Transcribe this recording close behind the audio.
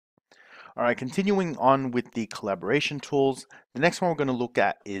All right, continuing on with the collaboration tools, the next one we're going to look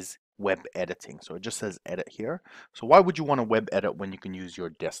at is web editing. So it just says edit here. So why would you want to web edit when you can use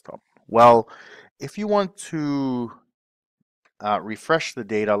your desktop? Well, if you want to refresh the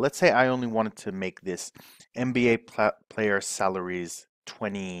data, let's say I only wanted to make this NBA player salaries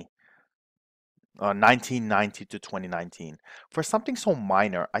 1990 to 2019. For something so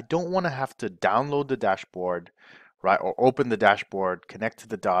minor, I don't want to have to download the dashboard, right? Or open the dashboard, connect to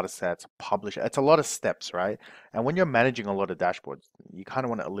the data sets, publish. It's a lot of steps, right? And when you're managing a lot of dashboards, you kind of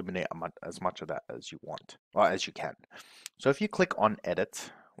want to eliminate as much of that as you want, or as you can. So if you click on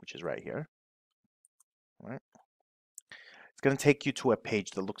edit, which is right here, right? It's going to take you to a page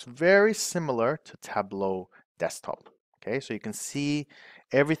that looks very similar to Tableau desktop. Okay, so you can see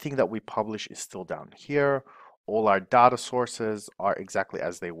everything that we publish is still down here. All our data sources are exactly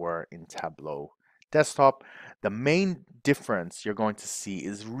as they were in Tableau desktop. The main difference you're going to see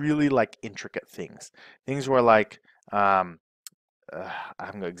is really like intricate things. Things where like, I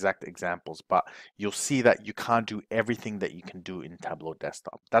haven't got exact examples, but you'll see that you can't do everything that you can do in Tableau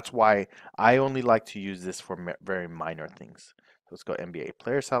desktop. That's why I only like to use this for very minor things. So let's go NBA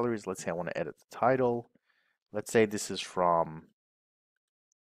player salaries. Let's say I want to edit the title. Let's say this is from,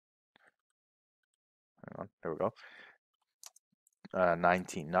 hang on, there we go,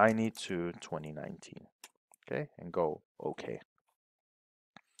 1990 to 2019. Okay, and go OK.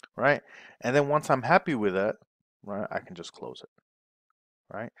 Right, and then once I'm happy with it, right, I can just close it.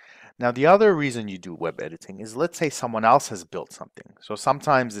 Right? Now, the other reason you do web editing is, let's say someone else has built something. So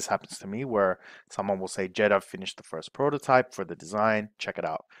sometimes this happens to me where someone will say, Jed, I've finished the first prototype for the design, check it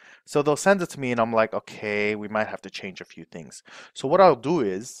out. So they'll send it to me and I'm like, okay, we might have to change a few things. So what I'll do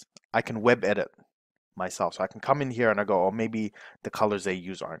is I can web edit myself. So I can come in here and I go, oh, maybe the colors they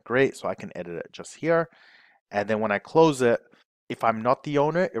use aren't great. So I can edit it just here. And then when I close it, if I'm not the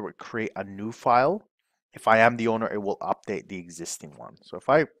owner, it would create a new file. If I am the owner, it will update the existing one. So if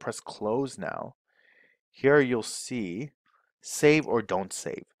I press close now, here you'll see save or don't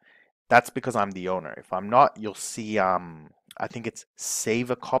save. That's because I'm the owner. If I'm not, you'll see, I think it's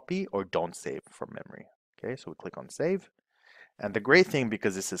save a copy or don't save from memory. Okay, so we click on save. And the great thing,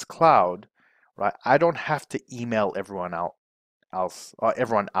 because this is cloud, right, I don't have to email everyone out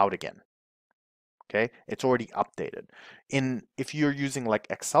again. Okay, it's already updated. If you're using like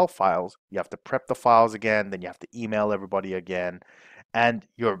Excel files, you have to prep the files again, then you have to email everybody again, and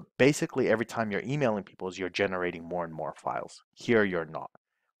you're basically, every time you're emailing people, you're generating more and more files. Here you're not,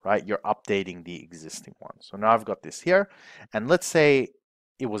 right? You're updating the existing one. So now I've got this here, and let's say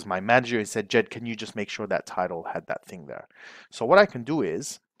it was my manager who said, Jed, can you just make sure that title had that thing there? So what I can do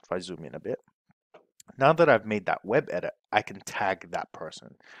is, if I zoom in a bit, now that I've made that web edit, I can tag that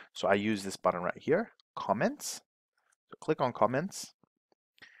person. So I use this button right here, comments. So click on comments.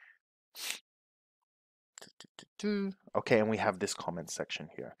 Okay, and we have this comment section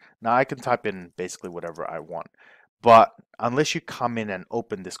here. Now I can type in basically whatever I want, but unless you come in and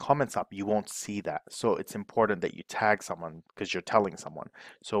open this comments up, you won't see that. So it's important that you tag someone because you're telling someone.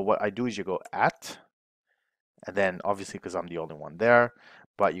 So what I do is you go at, and then obviously because I'm the only one there,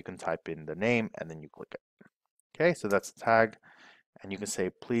 but you can type in the name and then you click it. Okay, so that's the tag. And you can say,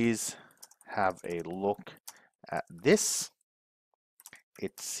 please have a look at this.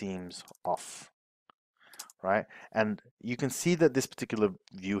 It seems off, right? And you can see that this particular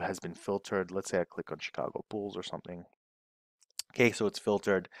view has been filtered. Let's say I click on Chicago Bulls or something. Okay, so it's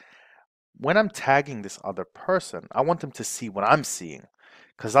filtered. When I'm tagging this other person, I want them to see what I'm seeing.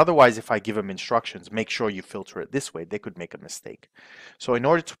 Because otherwise, if I give them instructions, make sure you filter it this way, they could make a mistake. So in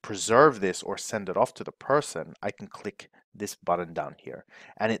order to preserve this or send it off to the person, I can click this button down here.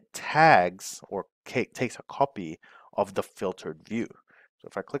 And it tags or takes a copy of the filtered view. So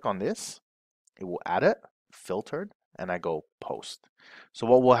if I click on this, it will add it, filtered, and I go post. So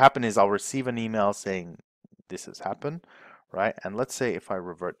what will happen is I'll receive an email saying this has happened, right? And let's say if I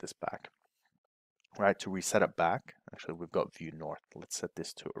revert this back, right, to reset it back, actually we've got view north. Let's set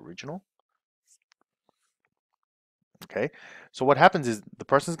this to original. Okay, so what happens is the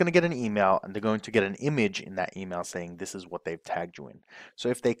person's going to get an email and they're going to get an image in that email saying this is what they've tagged you in. So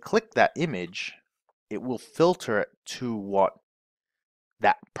if they click that image, it will filter it to what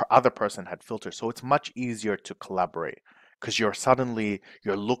that other person had filtered. So it's much easier to collaborate because you're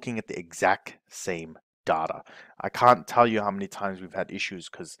looking at the exact same data. I can't tell you how many times we've had issues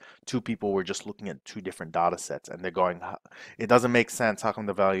because two people were just looking at two different data sets and they're going, it doesn't make sense. How come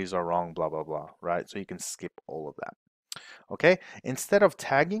the values are wrong? Blah, blah, blah, right? So you can skip all of that. Okay. Instead of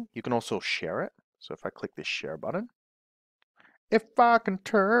tagging, you can also share it. So if I click this share button, if I can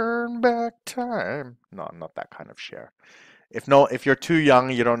turn back time, no, not that kind of share. If you're too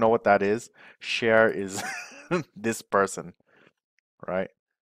young, you don't know what that is. Share is this person, right?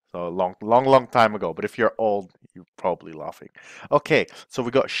 So long time ago. But if you're old, you're probably laughing. Okay, so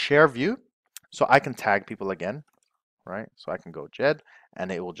we got share view. So I can tag people again, right? So I can go Jed,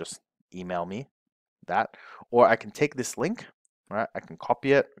 and it will just email me that. Or I can take this link, right? I can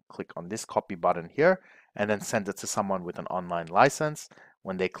copy it, click on this copy button here, and then send it to someone with an online license.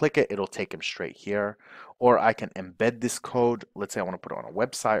 When they click it, it'll take them straight here. Or I can embed this code. Let's say I want to put it on a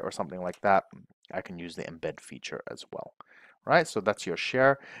website or something like that. I can use the embed feature as well, right? So that's your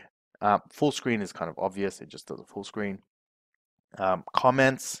share. Full screen is kind of obvious. It just does a full screen.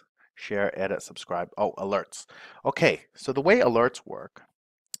 Comments, share, edit, subscribe. Oh, alerts. Okay, so the way alerts work,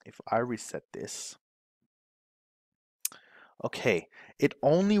 if I reset this, okay, it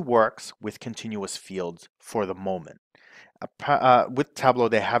only works with continuous fields for the moment. With Tableau,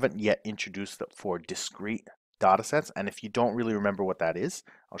 they haven't yet introduced it for discrete data sets. And if you don't really remember what that is,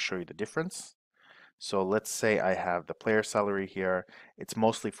 I'll show you the difference. So let's say I have the player salary here. It's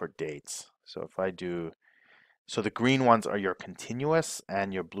mostly for dates. So if I do, so the green ones are your continuous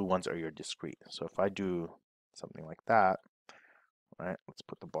and your blue ones are your discrete. So if I do something like that, right, let's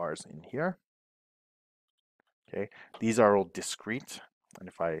put the bars in here. Okay, these are all discrete. And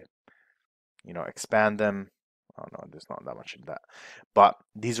if I, expand them, oh no, there's not that much in that. But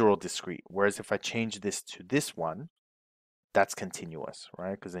these are all discrete. Whereas if I change this to this one, that's continuous,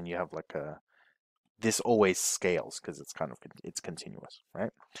 right? Because then you have like this always scales because it's continuous,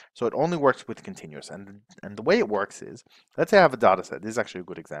 right? So it only works with continuous, and the way it works is, let's say I have a data set. This is actually a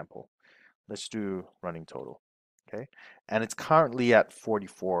good example. Let's do running total, okay? And it's currently at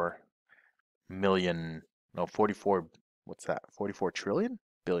 44 million, no, 44, what's that? 44 trillion?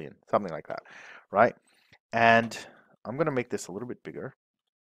 Billion, something like that, right? And I'm gonna make this a little bit bigger.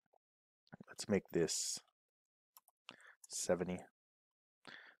 Let's make this 70.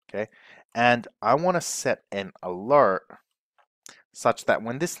 Okay, and I want to set an alert such that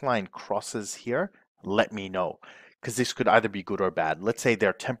when this line crosses here, let me know, because this could either be good or bad. Let's say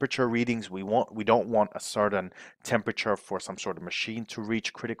they're temperature readings. We don't want a certain temperature for some sort of machine to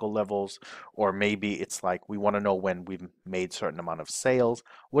reach critical levels, or maybe it's like we want to know when we've made certain amount of sales,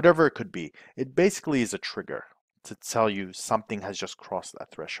 whatever it could be. It basically is a trigger to tell you something has just crossed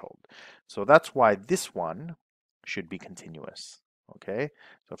that threshold. So that's why this one should be continuous. Okay,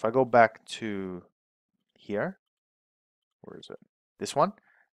 so if I go back to here, where is it? This one,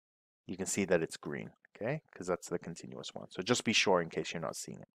 you can see that it's green, okay, because that's the continuous one. So just be sure in case you're not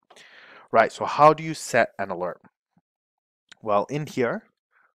seeing it. Right, so how do you set an alert? Well, in here,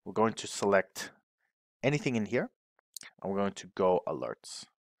 we're going to select anything in here, and we're going to go alerts.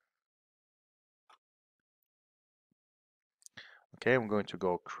 Okay, I'm going to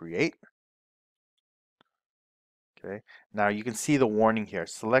go create. Okay, now you can see the warning here.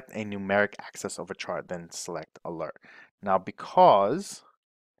 Select a numeric axis of a chart, then select alert. Now, because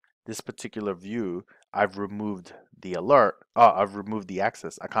this particular view, I've removed the alert, I've removed the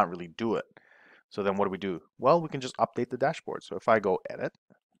axis, I can't really do it. So then what do we do? Well, we can just update the dashboard. So if I go edit,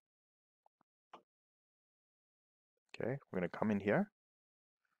 okay, we're going to come in here.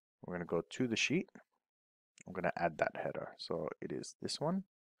 We're going to go to the sheet. I'm going to add that header. So it is this one.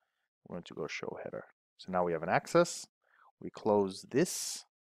 We're going to go show header. So now we have an axis. We close this,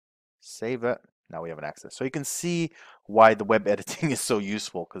 save it. Now we have an axis. So you can see why the web editing is so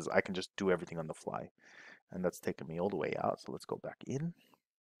useful, because I can just do everything on the fly. And that's taken me all the way out. So let's go back in.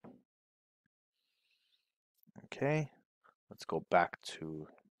 Okay, let's go back to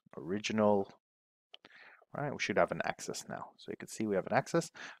original. All right, we should have an axis now. So you can see we have an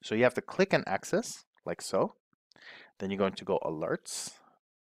axis. So you have to click an axis like so. Then you're going to go alerts.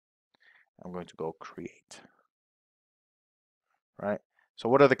 I'm going to go create. Right. So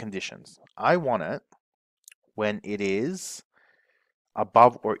what are the conditions? I want it when it is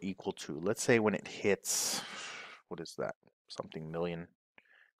above or equal to, let's say when it hits, what is that? Something million.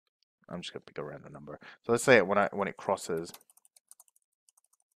 I'm just gonna pick a random number. So let's say when it crosses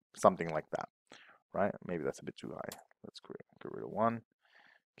something like that, right? Maybe that's a bit too high. Let's get rid of one.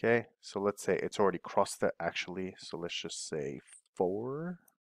 Okay, so let's say it's already crossed it actually. So let's just say 4.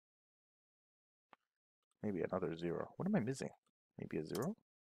 Maybe another 0. What am I missing? Maybe a 0?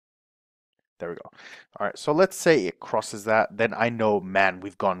 There we go. All right, so let's say it crosses that. Then I know, man,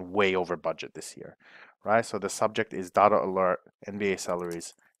 we've gone way over budget this year, right? So the subject is data alert, NBA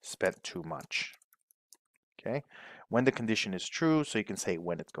salaries spent too much. Okay, when the condition is true, so you can say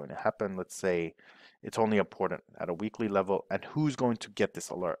when it's going to happen. Let's say it's only important at a weekly level, and who's going to get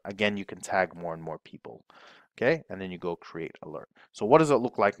this alert? Again, you can tag more and more people. Okay, and then you go create alert. So what does it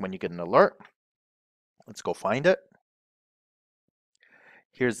look like when you get an alert? Let's go find it.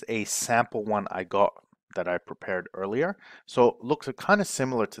 Here's a sample one I got that I prepared earlier. So it looks kind of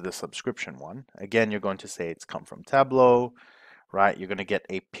similar to the subscription one. Again, you're going to say it's come from Tableau, right? You're going to get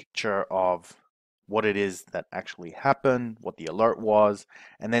a picture of what it is that actually happened, what the alert was,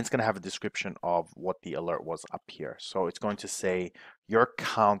 and then it's going to have a description of what the alert was up here. So it's going to say your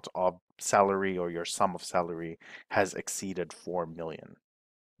count of salary or your sum of salary has exceeded 4 million.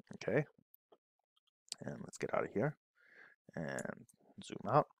 Okay, and let's get out of here and zoom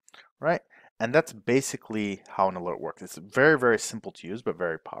out, right? And that's basically how an alert works. It's very, very simple to use, but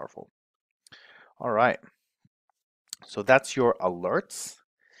very powerful. All right, so that's your alerts.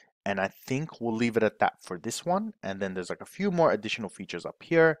 And I think we'll leave it at that for this one. And then there's like a few more additional features up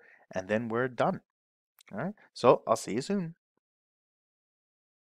here, and then we're done. All right, so I'll see you soon.